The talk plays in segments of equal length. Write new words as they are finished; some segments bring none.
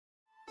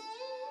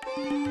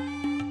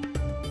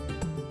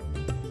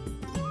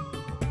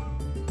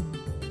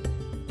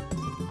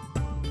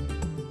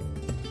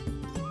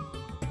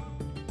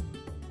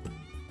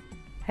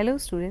Hello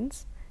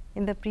students,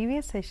 in the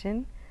previous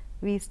session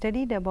we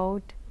studied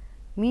about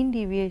mean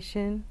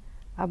deviation,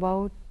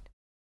 about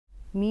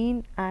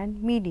mean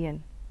and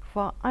median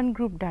for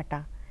ungrouped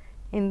data.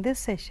 In this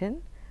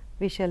session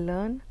we shall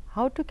learn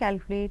how to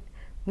calculate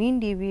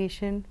mean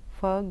deviation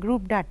for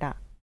group data.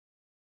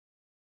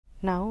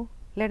 Now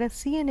let us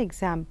see an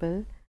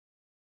example.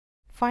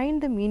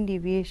 Find the mean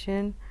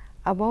deviation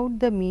about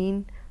the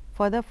mean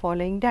for the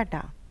following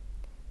data: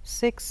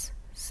 6,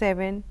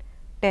 7,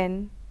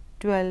 10,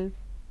 12,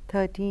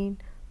 13,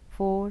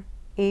 4,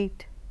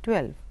 8,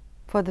 12.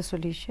 For the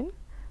solution,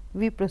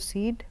 we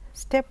proceed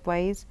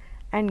stepwise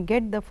and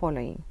get the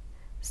following.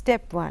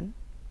 Step 1.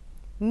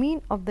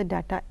 Mean of the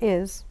data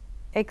is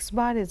x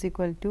bar is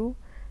equal to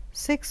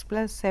 6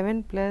 plus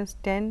 7 plus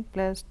 10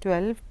 plus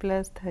 12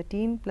 plus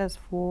 13 plus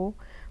 4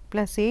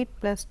 plus 8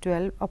 plus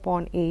 12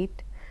 upon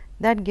 8.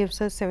 That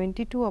gives us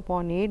 72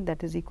 upon 8,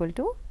 that is equal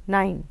to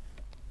 9.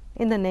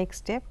 In the next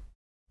step,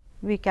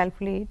 we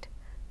calculate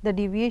the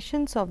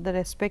deviations of the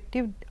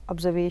respective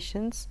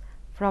observations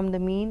from the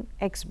mean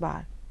x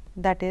bar,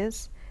 that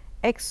is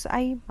x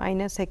I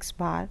minus x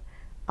bar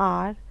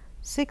are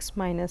 6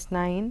 minus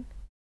 9,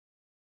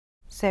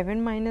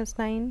 7 minus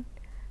 9,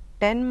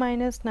 10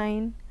 minus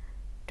 9,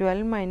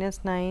 12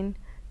 minus 9,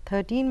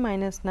 13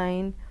 minus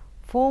 9,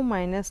 4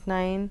 minus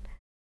 9,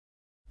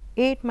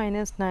 8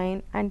 minus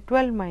 9 and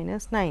 12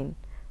 minus 9,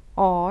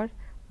 or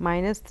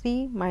minus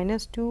 3,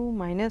 minus 2,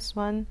 minus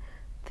 1,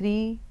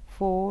 3,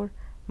 4,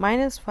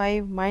 minus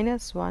 5,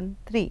 minus 1,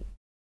 3.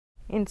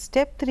 In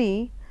step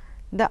 3,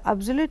 the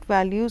absolute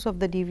values of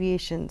the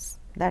deviations,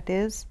 that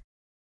is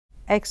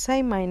x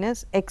I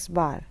minus x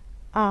bar,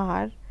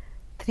 are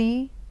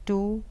 3,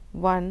 2,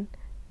 1,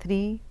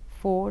 3,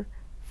 4,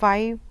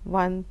 5,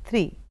 1,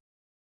 3.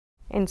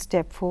 In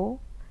step 4,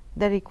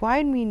 the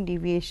required mean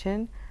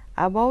deviation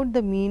about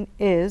the mean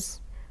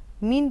is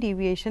mean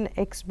deviation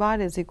x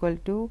bar is equal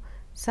to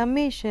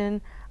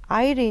summation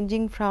I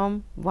ranging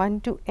from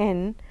 1 to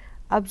n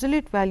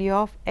absolute value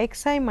of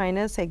x I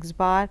minus x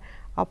bar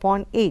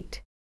upon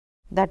 8,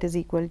 that is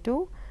equal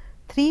to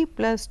 3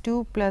 plus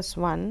 2 plus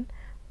 1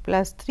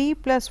 plus 3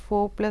 plus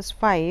 4 plus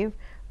 5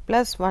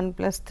 plus 1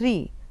 plus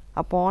 3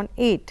 upon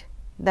 8,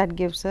 that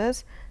gives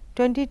us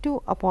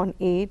 22 upon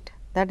 8,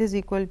 that is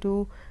equal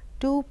to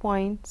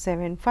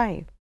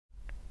 2.75.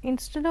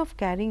 Instead of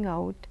carrying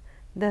out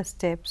the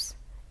steps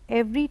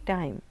every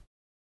time,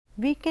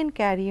 we can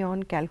carry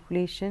on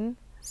calculation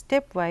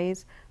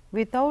stepwise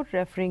without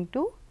referring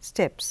to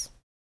steps.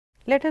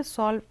 Let us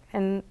solve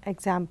an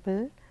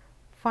example.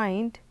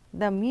 Find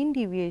the mean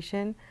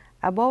deviation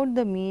about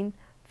the mean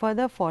for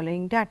the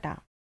following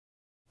data: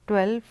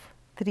 12,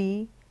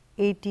 3,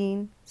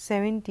 18,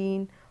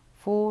 17,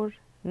 4,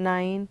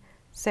 9,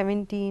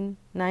 17,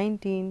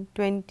 19,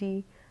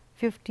 20,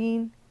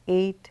 15,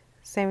 8,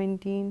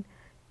 17,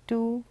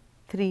 2,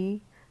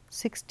 3,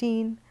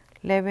 16,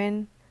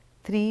 11,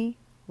 3,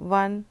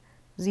 1,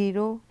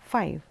 0,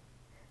 5.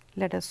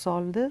 Let us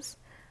solve this.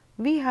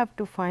 We have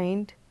to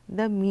find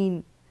the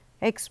mean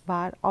x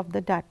bar of the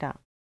data,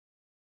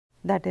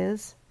 that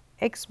is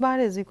x bar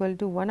is equal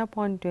to 1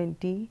 upon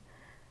 20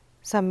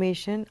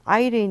 summation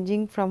I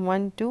ranging from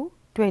 1 to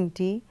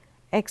 20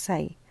 x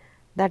I,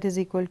 that is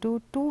equal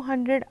to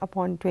 200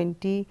 upon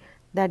 20,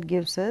 that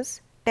gives us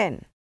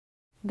 10.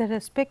 The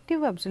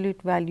respective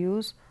absolute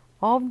values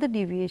of the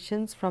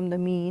deviations from the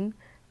mean,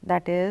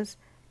 that is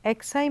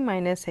x I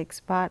minus x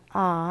bar,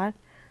 are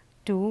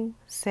 2,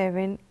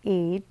 7,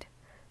 8,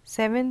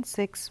 7,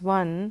 6,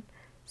 1,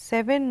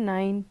 7,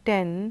 9,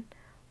 10,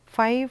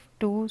 5,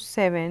 2,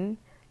 7,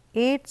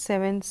 8,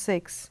 7,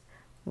 6,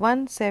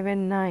 1,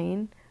 7,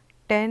 9,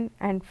 10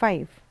 and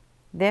 5.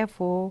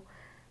 Therefore,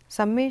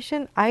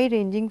 summation I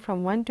ranging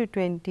from 1 to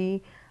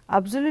 20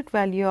 absolute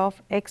value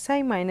of x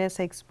I minus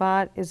x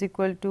bar is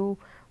equal to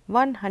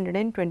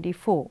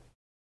 124,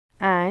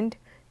 and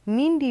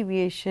mean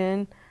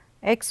deviation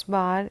x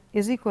bar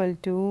is equal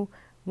to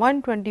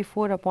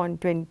 124 upon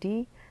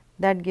 20,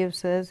 that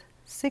gives us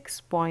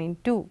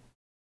 6.2.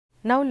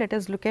 Now let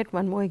us look at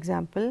one more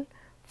example.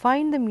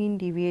 Find the mean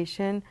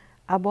deviation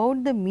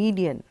about the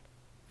median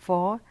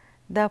for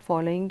the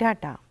following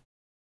data: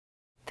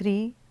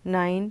 3,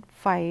 9,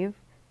 5,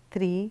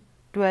 3,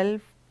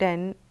 12,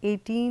 10,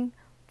 18,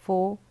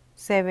 4,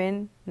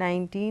 7,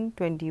 19,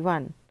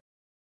 21.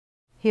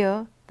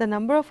 Here the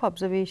number of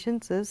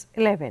observations is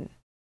 11,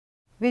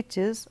 which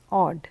is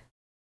odd.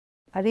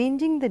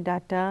 Arranging the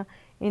data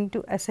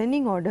into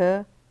ascending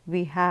order,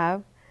 we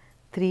have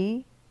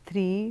 3,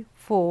 3,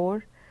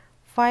 4,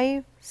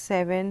 5,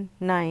 7,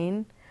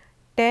 9,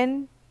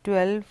 10,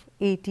 12,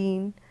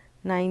 18,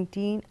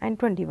 19 and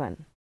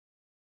 21.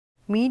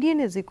 Median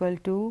is equal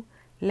to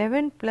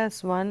 11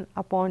 plus 1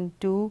 upon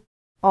 2,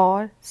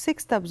 or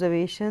 6th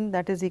observation,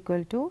 that is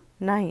equal to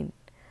 9.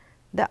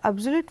 The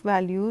absolute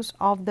values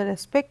of the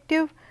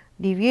respective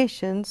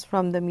deviations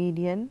from the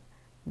median,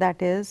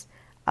 that is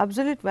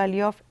absolute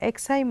value of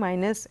xi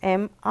minus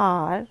m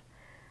are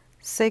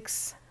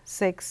 6,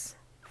 6,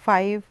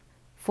 5,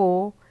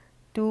 4,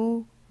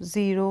 2,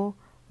 0,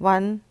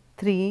 1,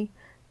 3,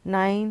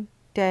 9,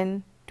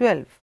 10,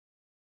 12.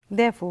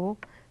 Therefore,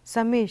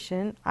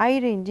 summation I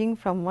ranging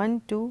from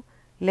 1 to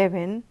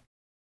 11,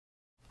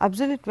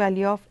 absolute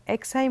value of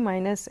xi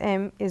minus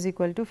m is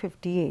equal to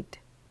 58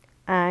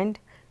 and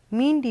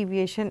mean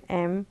deviation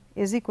m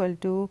is equal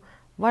to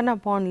 1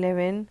 upon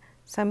 11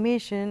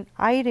 summation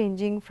I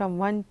ranging from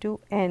 1 to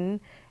n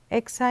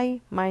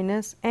xi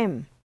minus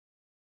m,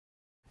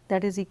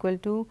 that is equal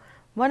to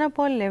 1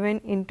 upon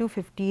 11 into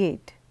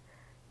 58.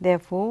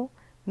 Therefore,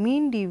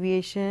 mean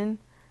deviation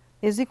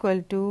is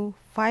equal to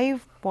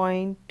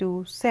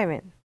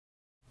 5.27.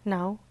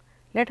 Now,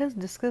 let us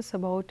discuss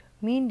about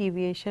mean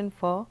deviation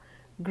for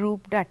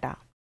group data.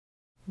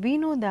 We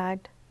know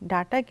that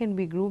data can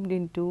be grouped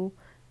into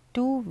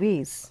two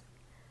ways.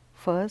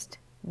 First,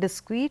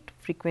 discrete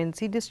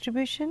frequency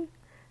distribution.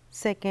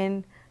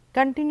 Second,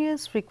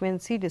 continuous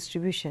frequency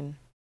distribution.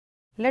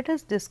 Let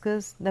us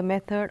discuss the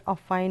method of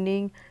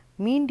finding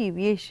mean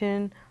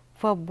deviation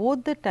for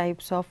both the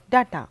types of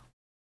data.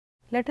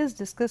 Let us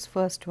discuss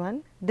first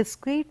one,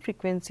 discrete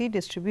frequency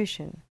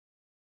distribution.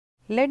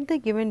 Let the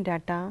given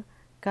data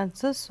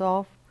consists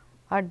of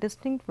our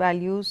distinct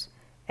values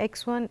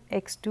x1,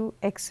 x2,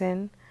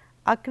 xn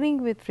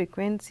occurring with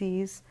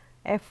frequencies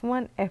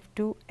f1,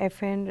 f2,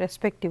 fn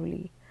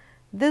respectively.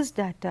 This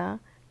data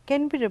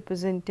can be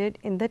represented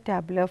in the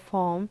tabular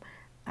form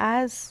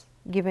as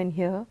given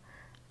here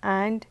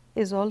and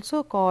is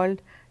also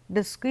called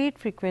discrete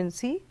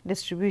frequency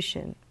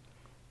distribution.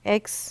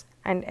 X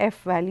and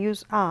f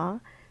values are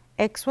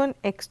x1,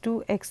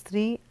 x2,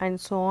 x3 and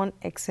so on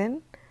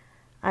xn,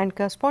 and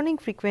corresponding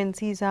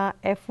frequencies are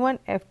f1,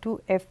 f2,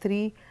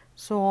 f3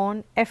 so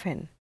on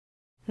fn.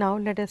 Now,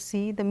 let us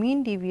see the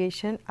mean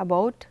deviation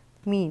about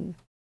mean.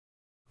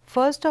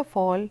 First of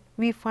all,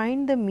 we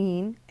find the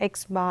mean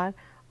x bar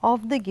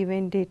of the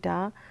given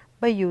data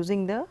by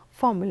using the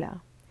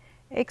formula.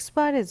 X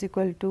bar is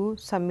equal to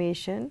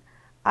summation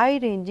I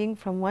ranging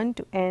from 1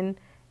 to n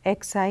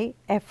xi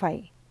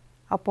fi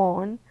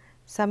upon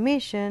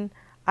summation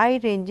I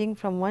ranging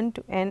from 1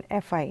 to n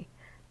fi,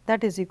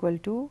 that is equal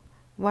to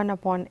 1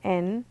 upon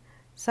n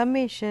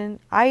summation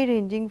I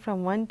ranging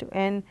from 1 to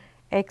n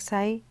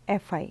xi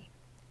fi,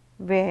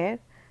 where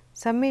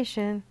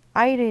summation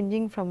I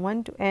ranging from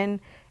 1 to n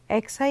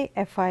xi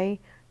fi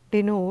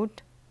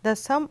denote the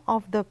sum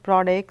of the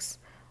products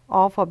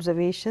of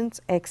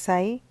observations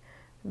xi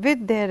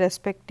with their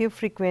respective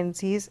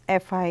frequencies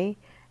fi,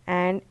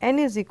 and n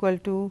is equal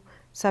to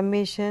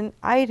summation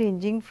I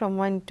ranging from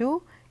 1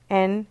 to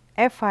n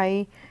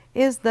fi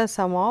is the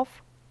sum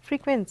of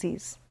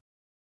frequencies.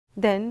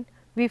 Then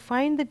we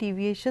find the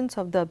deviations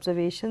of the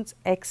observations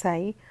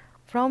xi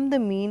from the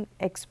mean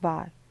x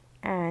bar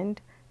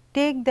and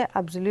take the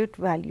absolute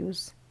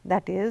values,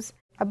 that is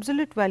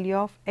absolute value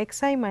of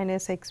xi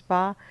minus x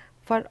bar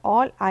for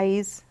all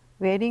i's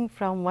varying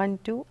from 1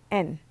 to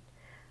n.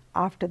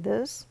 After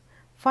this,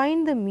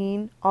 find the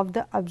mean of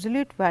the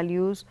absolute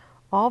values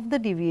of the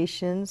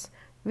deviations,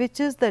 which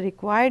is the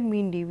required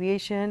mean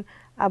deviation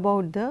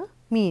about the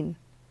mean.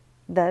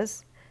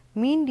 Thus,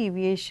 mean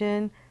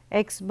deviation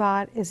x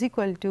bar is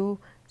equal to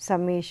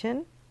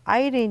summation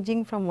I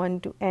ranging from 1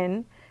 to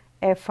n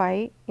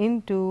fi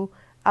into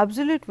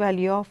absolute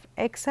value of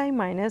xi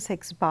minus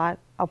x bar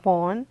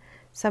upon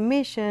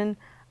summation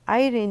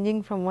I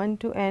ranging from 1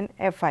 to n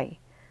fi,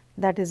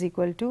 that is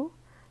equal to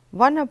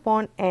 1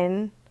 upon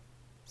n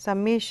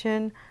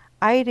summation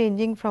I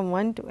ranging from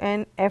 1 to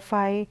n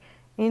fi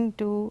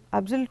into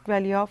absolute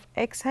value of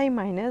xi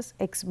minus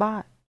x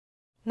bar.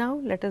 Now,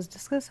 let us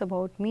discuss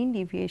about mean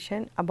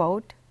deviation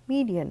about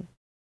median.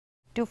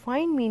 To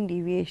find mean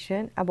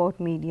deviation about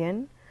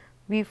median,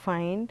 we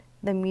find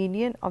the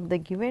median of the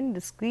given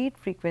discrete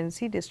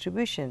frequency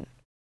distribution.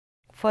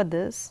 For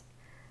this,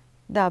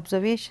 the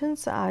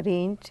observations are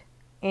arranged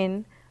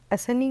in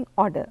ascending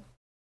order.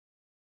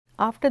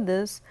 After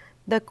this,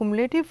 the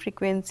cumulative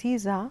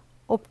frequencies are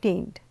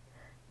obtained.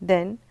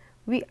 Then,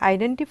 we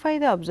identify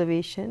the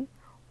observation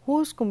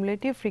whose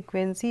cumulative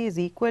frequency is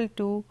equal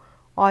to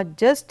or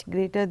just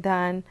greater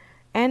than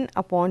n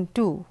upon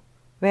 2,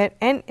 where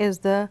n is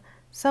the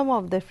sum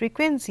of the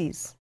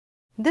frequencies.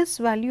 This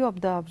value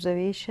of the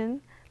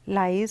observation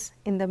lies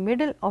in the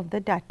middle of the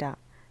data.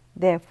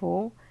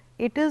 Therefore,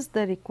 it is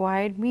the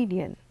required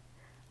median.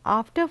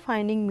 After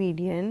finding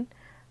median,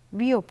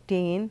 we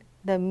obtain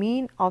the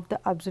mean of the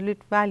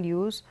absolute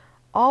values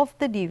of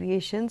the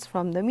deviations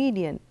from the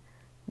median.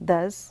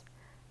 Thus,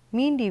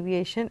 mean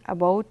deviation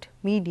about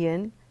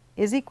median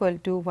is equal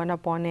to 1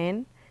 upon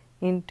n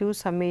into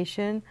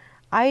summation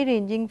I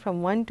ranging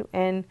from 1 to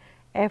n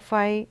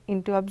fi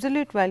into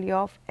absolute value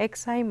of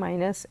xi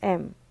minus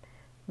m,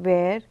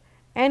 where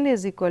n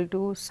is equal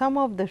to sum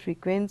of the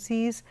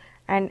frequencies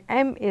and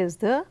m is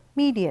the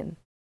median.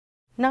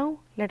 Now,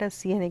 let us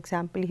see an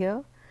example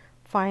here.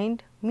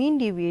 Find mean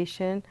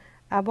deviation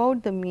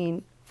about the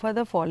mean for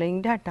the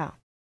following data: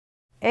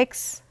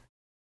 x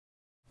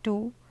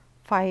 2,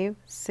 5,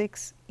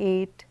 6,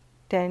 8,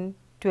 10,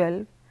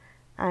 12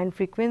 and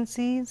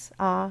frequencies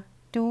are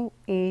 2,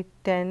 8,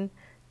 10,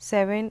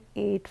 7,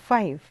 8,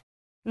 5.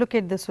 Look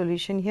at the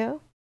solution here.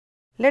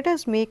 Let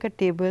us make a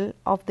table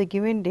of the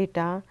given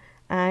data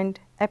and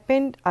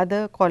append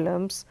other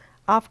columns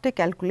after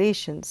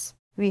calculations.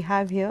 We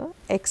have here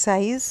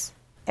xi's,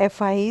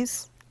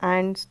 fi's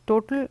and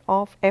total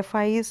of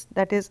fi's,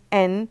 that is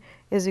n,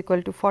 is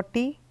equal to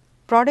 40.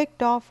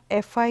 Product of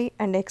fi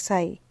and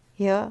xi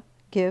here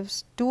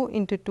gives 2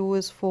 into 2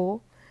 is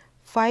 4,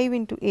 5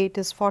 into 8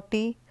 is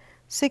 40,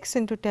 6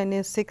 into 10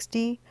 is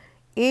 60,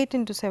 8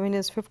 into 7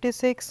 is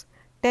 56,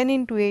 10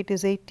 into 8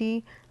 is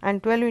 80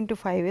 and 12 into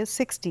 5 is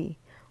 60.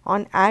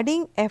 On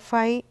adding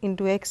fi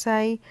into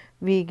xi,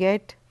 we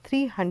get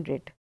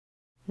 300.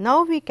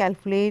 Now we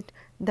calculate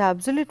the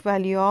absolute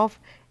value of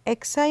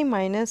xi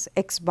minus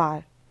x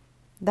bar,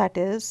 that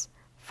is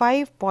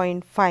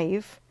 5.5,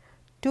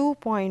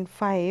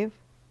 2.5,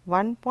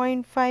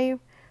 1.5,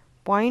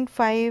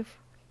 0.5,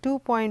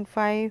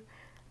 2.5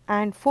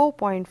 and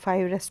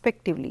 4.5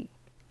 respectively.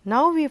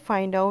 Now we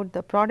find out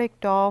the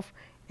product of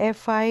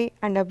fi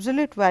and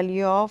absolute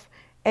value of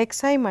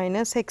xi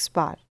minus x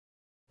bar.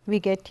 We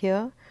get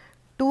here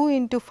 2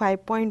 into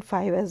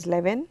 5.5 as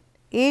 11,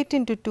 8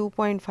 into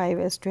 2.5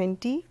 as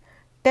 20,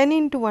 10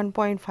 into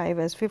 1.5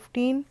 as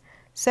 15,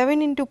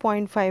 7 into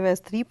 0.5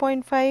 as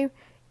 3.5,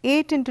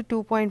 8 into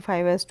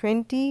 2.5 as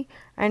 20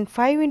 and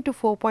 5 into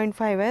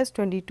 4.5 as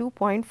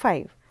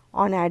 22.5.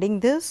 On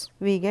adding this,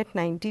 we get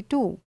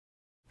 92.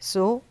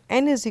 So,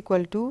 n is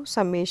equal to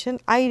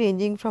summation I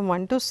ranging from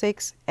 1 to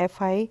 6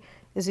 fi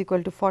is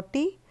equal to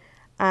 40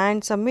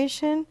 and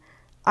summation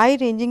I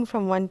ranging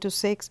from 1 to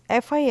 6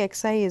 fi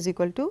xi is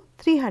equal to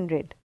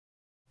 300.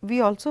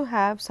 We also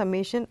have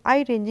summation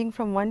I ranging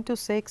from 1 to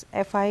 6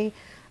 fi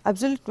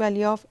absolute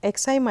value of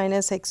xi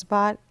minus x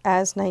bar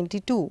as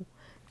 92.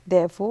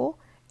 Therefore,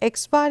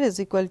 x bar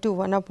is equal to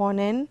 1 upon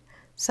n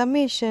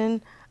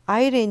summation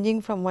I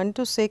ranging from 1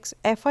 to 6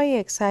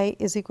 fi xi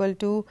is equal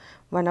to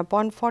 1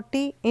 upon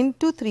 40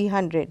 into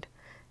 300,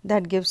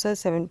 that gives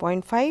us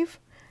 7.5,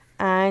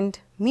 and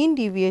mean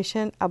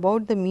deviation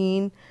about the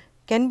mean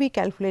can be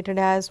calculated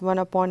as 1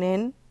 upon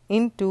n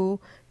into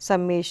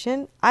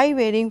summation I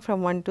varying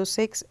from 1 to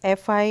 6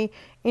 fi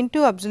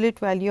into absolute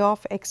value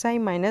of xi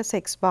minus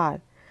x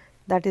bar,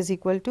 that is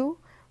equal to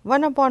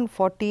 1 upon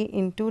 40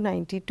 into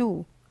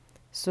 92.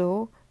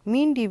 So,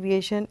 mean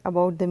deviation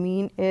about the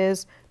mean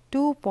is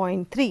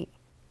 2.3.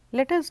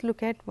 Let us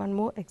look at one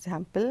more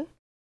example.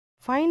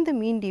 Find the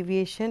mean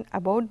deviation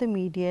about the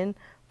median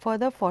for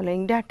the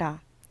following data: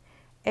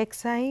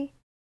 xi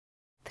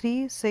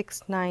 3,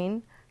 6,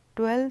 9,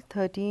 12,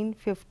 13,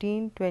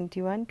 15,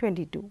 21,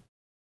 22.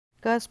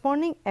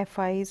 Corresponding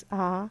fi's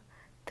are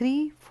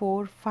 3,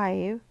 4,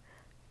 5,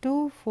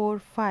 2, 4,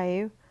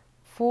 5,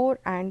 4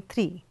 and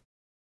 3.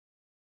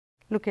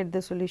 Look at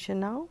the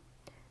solution now.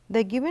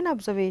 The given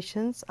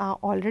observations are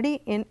already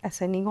in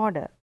ascending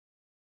order.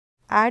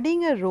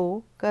 Adding a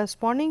row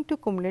corresponding to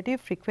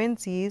cumulative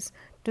frequencies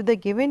to the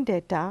given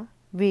data,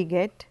 we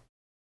get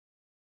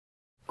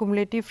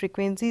cumulative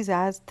frequencies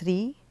as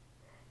 3.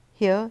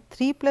 Here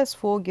 3 plus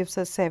 4 gives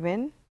us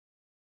 7.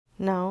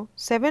 Now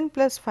 7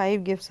 plus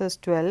 5 gives us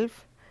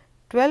 12.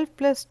 12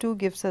 plus 2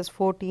 gives us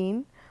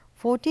 14.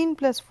 14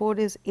 plus 4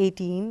 is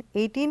 18.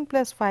 18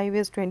 plus 5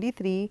 is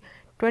 23.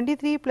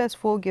 23 plus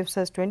 4 gives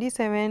us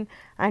 27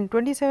 and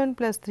 27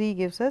 plus 3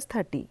 gives us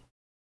 30.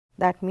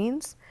 That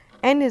means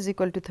n is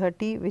equal to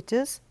 30, which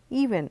is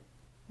even.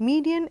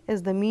 Median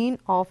is the mean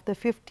of the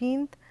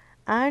 15th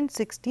and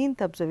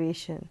 16th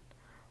observation.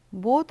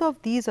 Both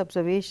of these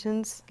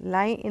observations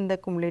lie in the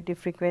cumulative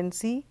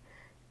frequency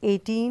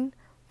 18,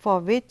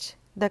 for which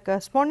the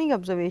corresponding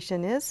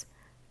observation is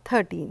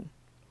 13.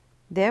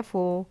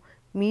 Therefore,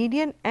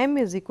 median m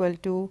is equal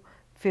to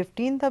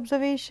 15th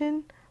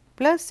observation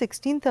plus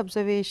 16th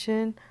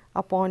observation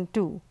upon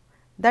 2,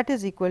 that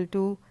is equal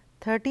to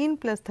 13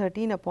 plus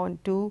 13 upon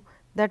 2,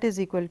 that is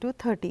equal to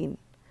 13.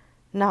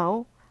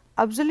 Now,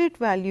 absolute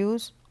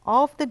values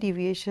of the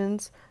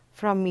deviations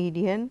from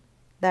median,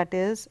 that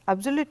is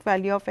absolute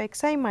value of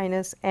xi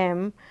minus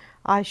m,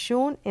 are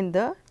shown in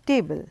the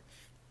table.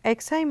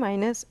 Xi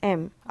minus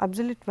m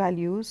absolute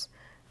values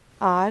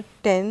are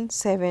 10,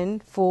 7,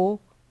 4,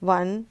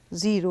 1,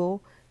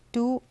 0,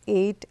 2,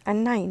 8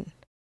 and 9.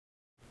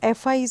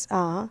 FIs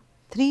are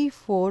 3,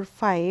 4,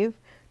 5,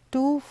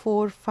 2,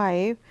 4,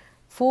 5,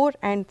 4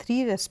 and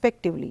 3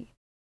 respectively.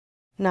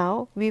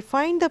 Now, we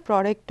find the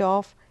product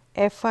of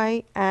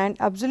Fi and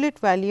absolute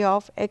value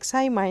of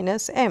xi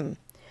minus m.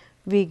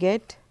 We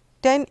get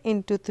 10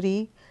 into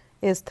 3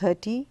 is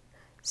 30,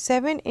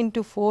 7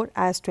 into 4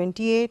 as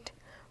 28,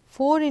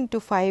 4 into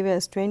 5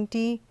 as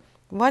 20,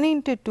 1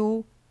 into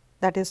 2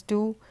 that is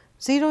 2,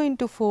 0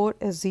 into 4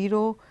 is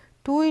 0,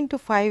 2 into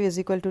 5 is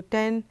equal to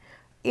 10,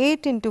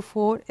 8 into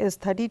 4 is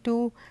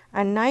 32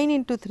 and 9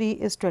 into 3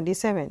 is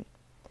 27.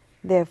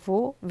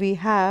 Therefore, we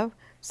have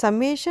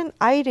summation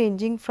I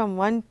ranging from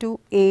 1 to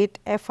 8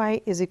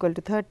 Fi is equal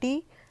to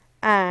 30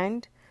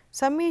 and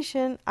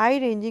summation I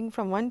ranging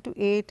from 1 to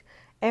 8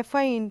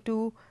 Fi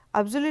into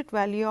absolute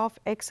value of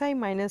xi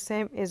minus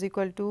m is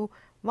equal to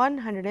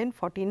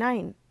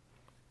 149.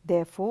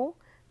 Therefore,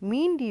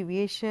 mean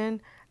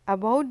deviation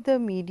about the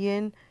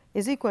median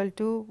is equal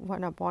to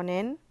 1 upon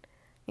n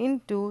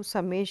into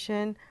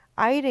summation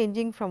I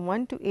ranging from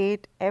 1 to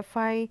 8 f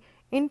I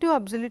into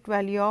absolute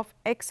value of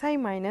xi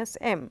minus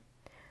m,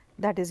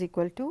 that is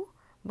equal to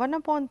 1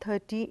 upon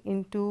 30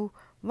 into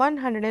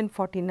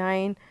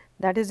 149,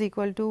 that is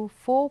equal to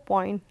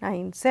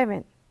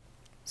 4.97.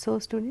 So,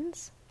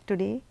 students,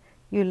 today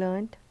you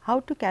learnt how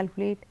to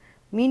calculate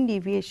mean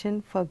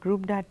deviation for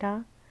group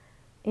data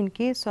in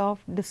case of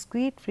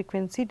discrete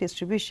frequency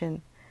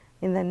distribution.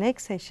 In the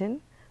next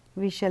session,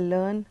 we shall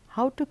learn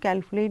how to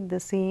calculate the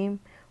same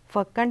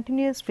for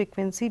continuous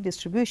frequency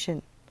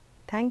distribution.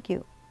 Thank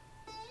you.